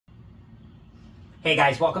Hey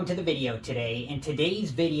guys, welcome to the video today. In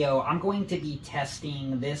today's video, I'm going to be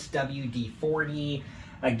testing this WD-40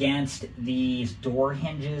 against these door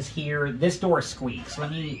hinges here. This door squeaks.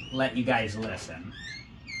 Let me let you guys listen.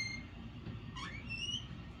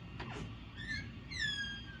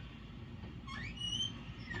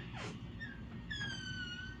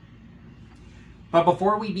 But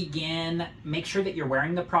before we begin, make sure that you're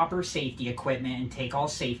wearing the proper safety equipment and take all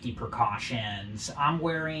safety precautions. I'm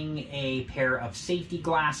wearing a pair of safety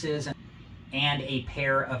glasses and a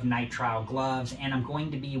pair of nitrile gloves, and I'm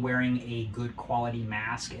going to be wearing a good quality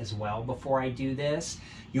mask as well before I do this.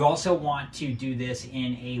 You also want to do this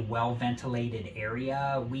in a well-ventilated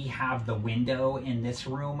area. We have the window in this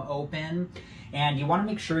room open, and you want to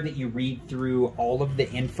make sure that you read through all of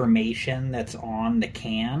the information that's on the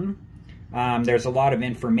can. There's a lot of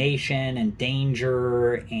information and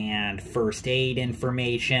danger and first aid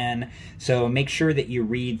information, so make sure that you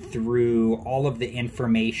read through all of the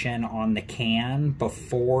information on the can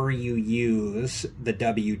before you use the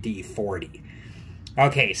WD-40.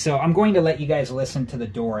 Okay, so I'm going to let you guys listen to the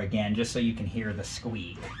door again just so you can hear the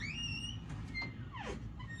squeak.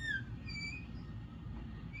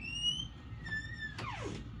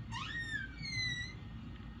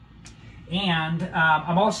 And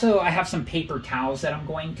I have some paper towels that I'm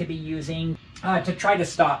going to be using to try to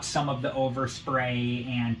stop some of the overspray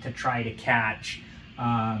and to try to catch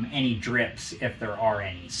any drips if there are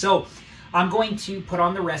any. So I'm going to put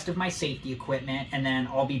on the rest of my safety equipment and then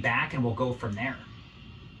I'll be back and we'll go from there.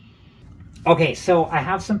 Okay, so I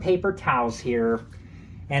have some paper towels here,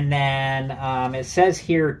 and then it says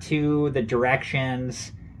here too, the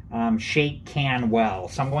directions, shake can well.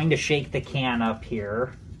 So I'm going to shake the can up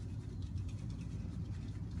here.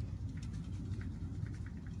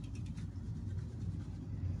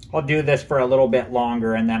 I'll do this for a little bit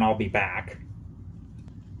longer and then I'll be back.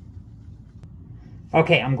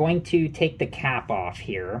 Okay, I'm going to take the cap off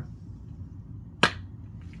here.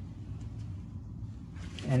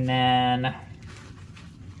 And then I'm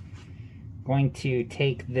going to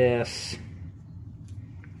take this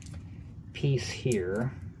piece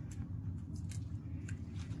here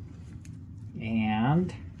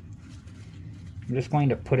and I'm just going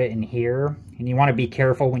to put it in here. And you want to be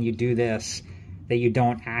careful when you do this that you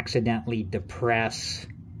don't accidentally depress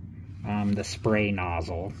the spray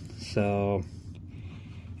nozzle. So,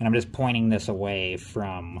 and I'm just pointing this away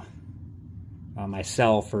from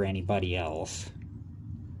myself or anybody else.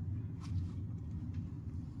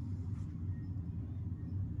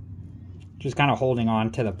 Just kind of holding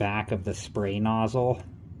on to the back of the spray nozzle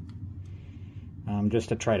just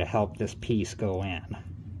to try to help this piece go in.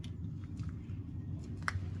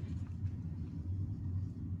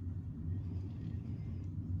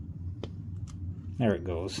 There it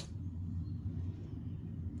goes.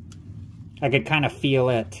 I could kind of feel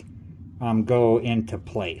it go into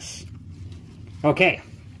place. Okay,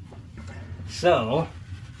 so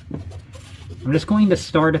I'm just going to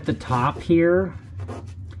start at the top here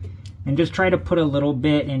and just try to put a little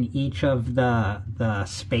bit in each of the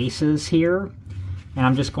spaces here. And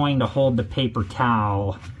I'm just going to hold the paper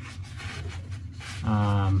towel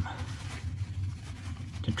to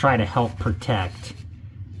try to help protect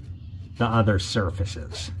the other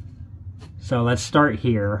surfaces. So let's start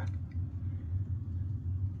here.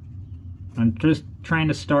 I'm just trying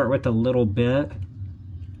to start with a little bit.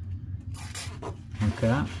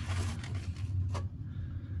 Okay.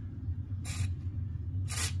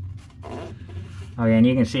 Okay, and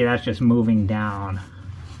you can see that's just moving down.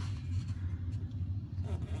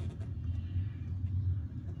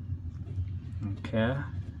 Okay.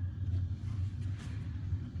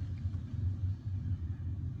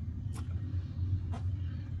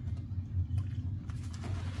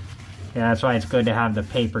 Yeah, that's why it's good to have the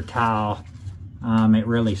paper towel. It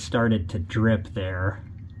really started to drip there.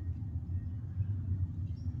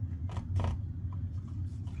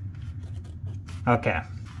 Okay,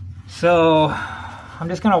 so I'm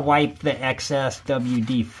just going to wipe the excess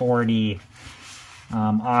WD-40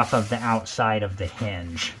 off of the outside of the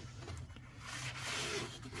hinge.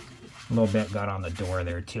 A little bit got on the door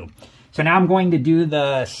there too. So now I'm going to do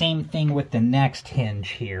the same thing with the next hinge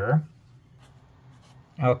here.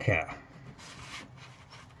 Okay.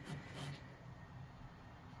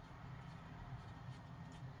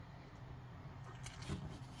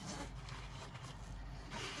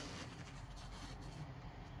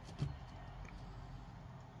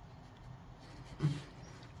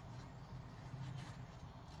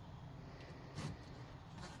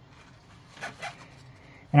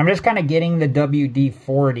 And I'm just kind of getting the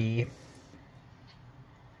WD-40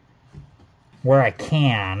 where I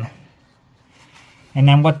can. And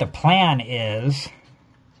then what the plan is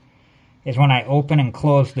when I open and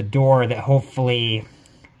close the door that hopefully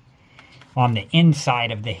on the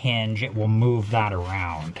inside of the hinge it will move that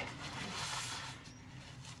around.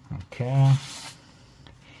 Okay.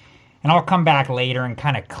 And I'll come back later and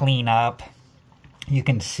kind of clean up. You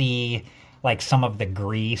can see like some of the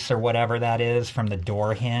grease or whatever that is from the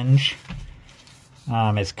door hinge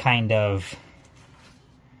is kind of,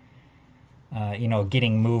 you know,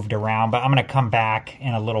 getting moved around. But I'm going to come back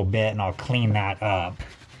in a little bit and I'll clean that up.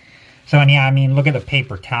 So, and yeah, I mean, look at the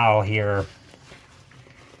paper towel here.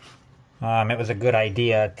 It was a good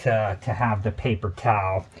idea to have the paper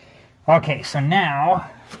towel. Okay, so now,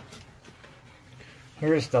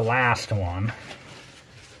 here's the last one.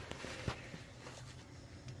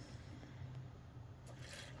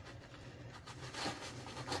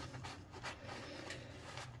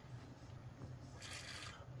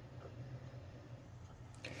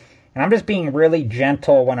 And I'm just being really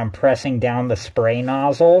gentle when I'm pressing down the spray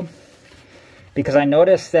nozzle, because I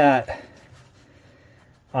noticed that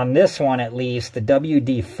on this one at least, the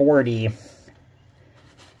WD-40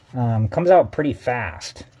 comes out pretty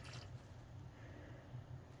fast.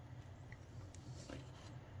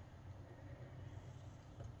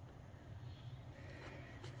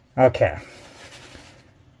 Okay.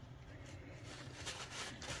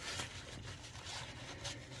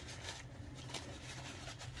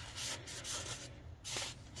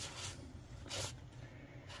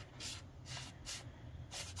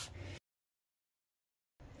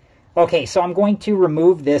 Okay, so I'm going to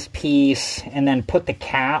remove this piece and then put the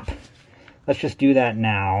cap. Let's just do that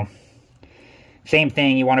now. Same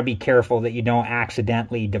thing, you want to be careful that you don't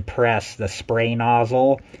accidentally depress the spray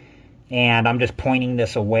nozzle. And I'm just pointing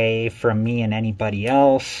this away from me and anybody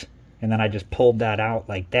else. And then I just pulled that out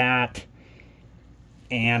like that.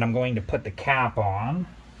 And I'm going to put the cap on.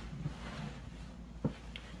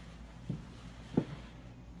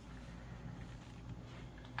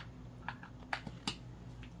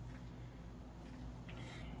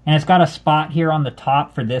 And it's got a spot here on the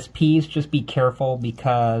top for this piece. Just be careful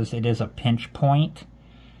because it is a pinch point.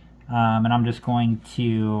 And I'm just going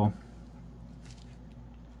to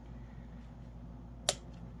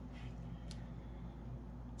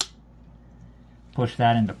push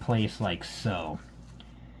that into place like so.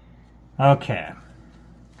 Okay.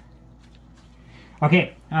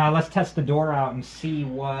 Okay, let's test the door out and see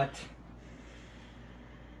what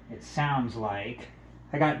it sounds like.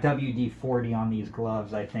 I got WD-40 on these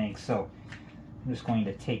gloves, I think, so I'm just going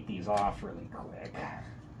to take these off really quick.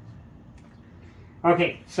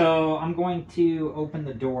 Okay, so I'm going to open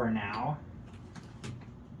the door now.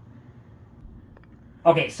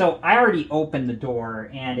 Okay, so I already opened the door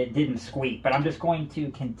and it didn't squeak, but I'm just going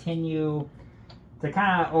to continue to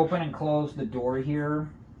kind of open and close the door here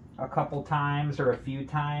a couple times or a few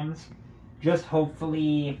times. Just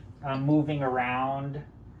hopefully moving around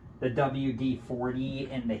the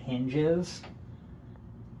WD-40 in the hinges.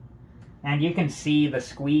 And you can see the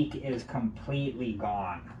squeak is completely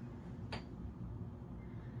gone.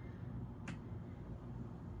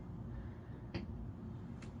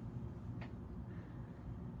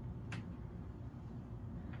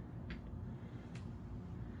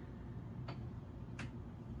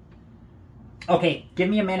 Okay, give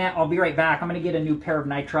me a minute. I'll be right back. I'm going to get a new pair of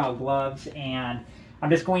nitrile gloves, and I'm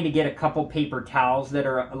just going to get a couple paper towels that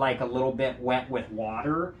are like a little bit wet with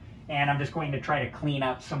water, and I'm just going to try to clean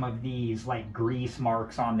up some of these like grease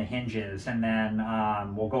marks on the hinges, and then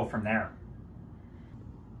we'll go from there.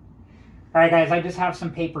 All right, guys, I just have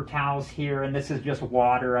some paper towels here, and this is just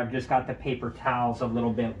water. I've just got the paper towels a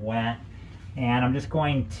little bit wet, and I'm just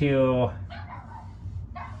going to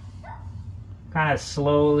kind of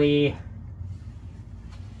slowly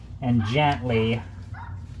and gently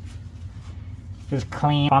just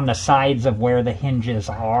clean on the sides of where the hinges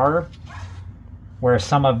are, where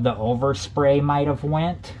some of the overspray might have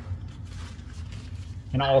went,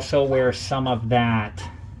 and also where some of that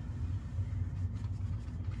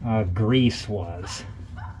grease was.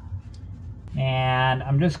 And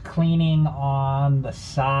I'm just cleaning on the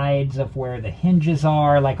sides of where the hinges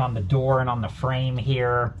are, like on the door and on the frame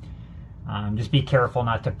here. Just be careful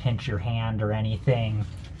not to pinch your hand or anything.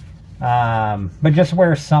 But just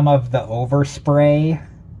where some of the overspray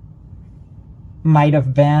might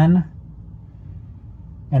have been,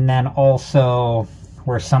 and then also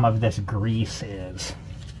where some of this grease is.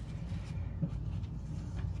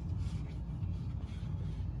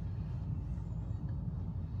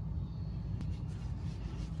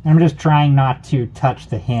 I'm just trying not to touch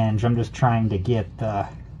the hinge. I'm just trying to get the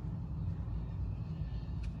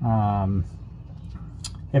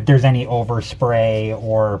if there's any overspray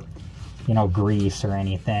or you know, grease or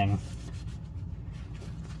anything.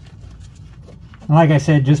 And like I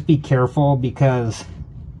said, just be careful because,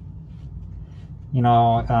 you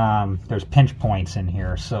know, there's pinch points in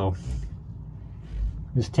here, so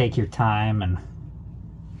just take your time. And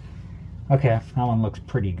okay, that one looks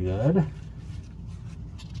pretty good.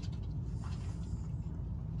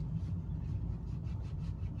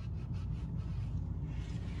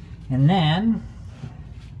 And then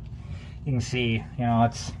you can see, you know,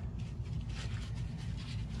 it's,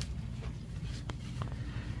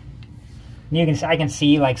 you can, I can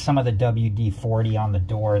see like some of the WD-40 on the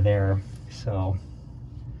door there, so.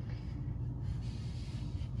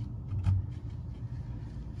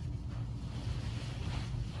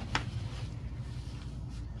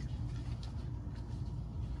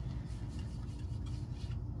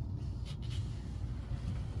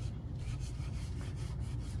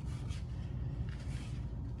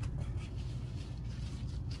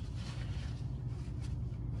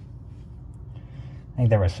 I think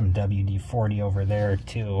there was some WD-40 over there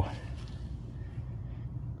too.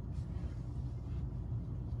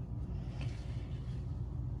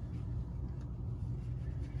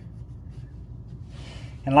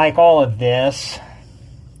 And like all of this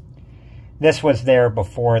was there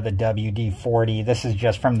before the WD-40. This is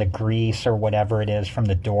just from the grease or whatever it is from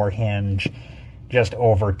the door hinge, just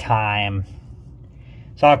over time.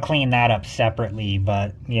 So I'll clean that up separately,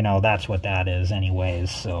 but you know, that's what that is anyways,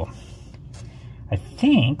 so. I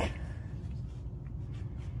think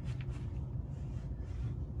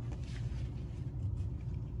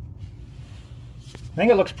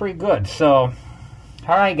it looks pretty good. So, all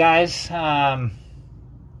right, guys. And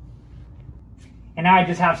now I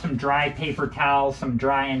just have some dry paper towels, some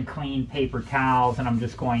dry and clean paper towels, and I'm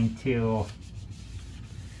just going to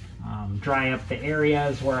dry up the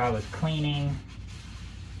areas where I was cleaning.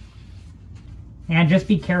 And just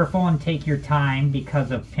be careful and take your time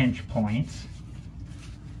because of pinch points.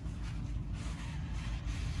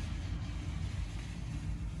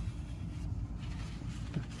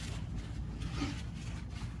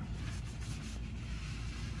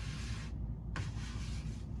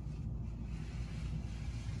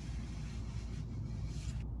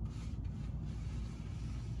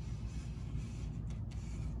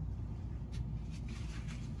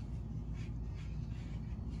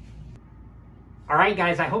 Alright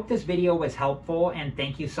guys, I hope this video was helpful and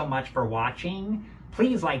thank you so much for watching.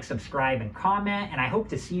 Please like, subscribe, and comment, and I hope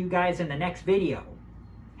to see you guys in the next video.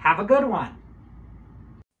 Have a good one!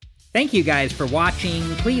 Thank you guys for watching.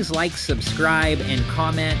 Please like, subscribe, and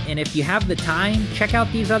comment, and if you have the time, check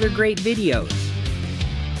out these other great videos.